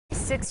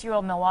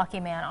76-year-old Milwaukee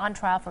man on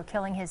trial for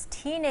killing his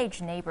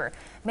teenage neighbor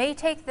may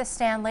take the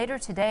stand later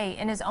today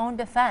in his own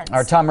defense.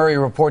 Our Tom Murray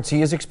reports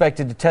he is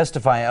expected to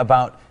testify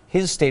about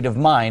his state of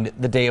mind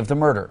the day of the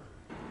murder.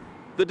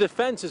 The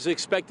defense is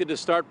expected to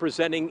start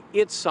presenting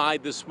its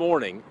side this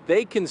morning.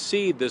 They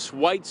concede this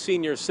white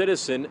senior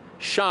citizen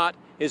shot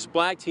his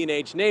black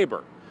teenage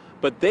neighbor,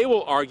 but they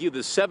will argue the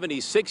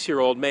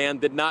 76-year-old man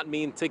did not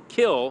mean to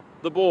kill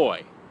the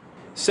boy.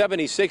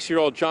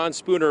 76-year-old John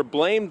Spooner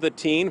blamed the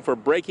teen for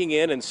breaking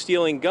in and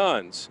stealing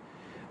guns.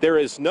 There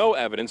is no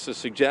evidence to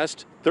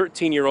suggest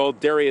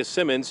 13-year-old Darius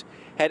Simmons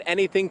had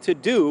anything to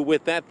do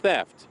with that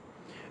theft.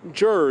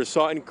 Jurors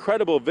saw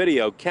incredible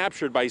video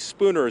captured by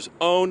Spooner's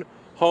own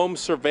home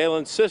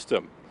surveillance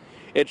system.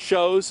 It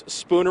shows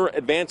Spooner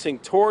advancing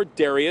toward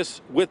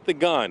Darius with the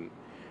gun.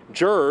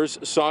 Jurors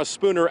saw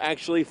Spooner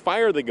actually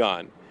fire the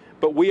gun,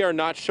 but we are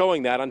not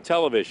showing that on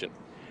television.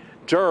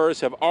 Jurors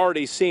have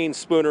already seen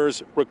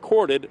Spooner's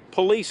recorded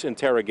police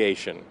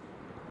interrogation.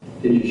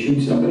 Did you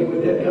shoot somebody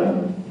with that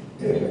gun?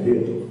 Yes, I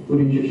did. Who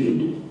did you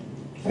shoot?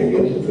 I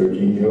guess a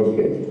 13-year-old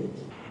kid.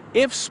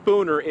 If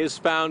Spooner is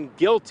found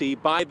guilty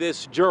by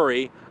this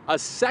jury, a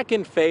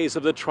second phase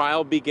of the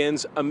trial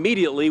begins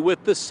immediately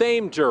with the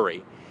same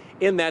jury.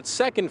 In that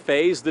second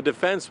phase, the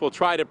defense will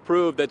try to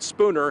prove that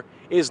Spooner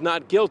is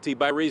not guilty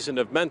by reason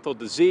of mental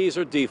disease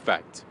or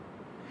defect.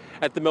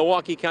 At the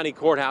Milwaukee County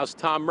Courthouse,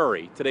 Tom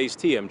Murray, today's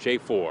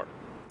TMJ4.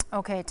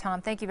 Okay, Tom,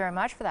 thank you very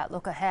much for that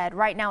look ahead.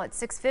 Right now at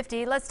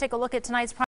 6:50, let's take a look at tonight's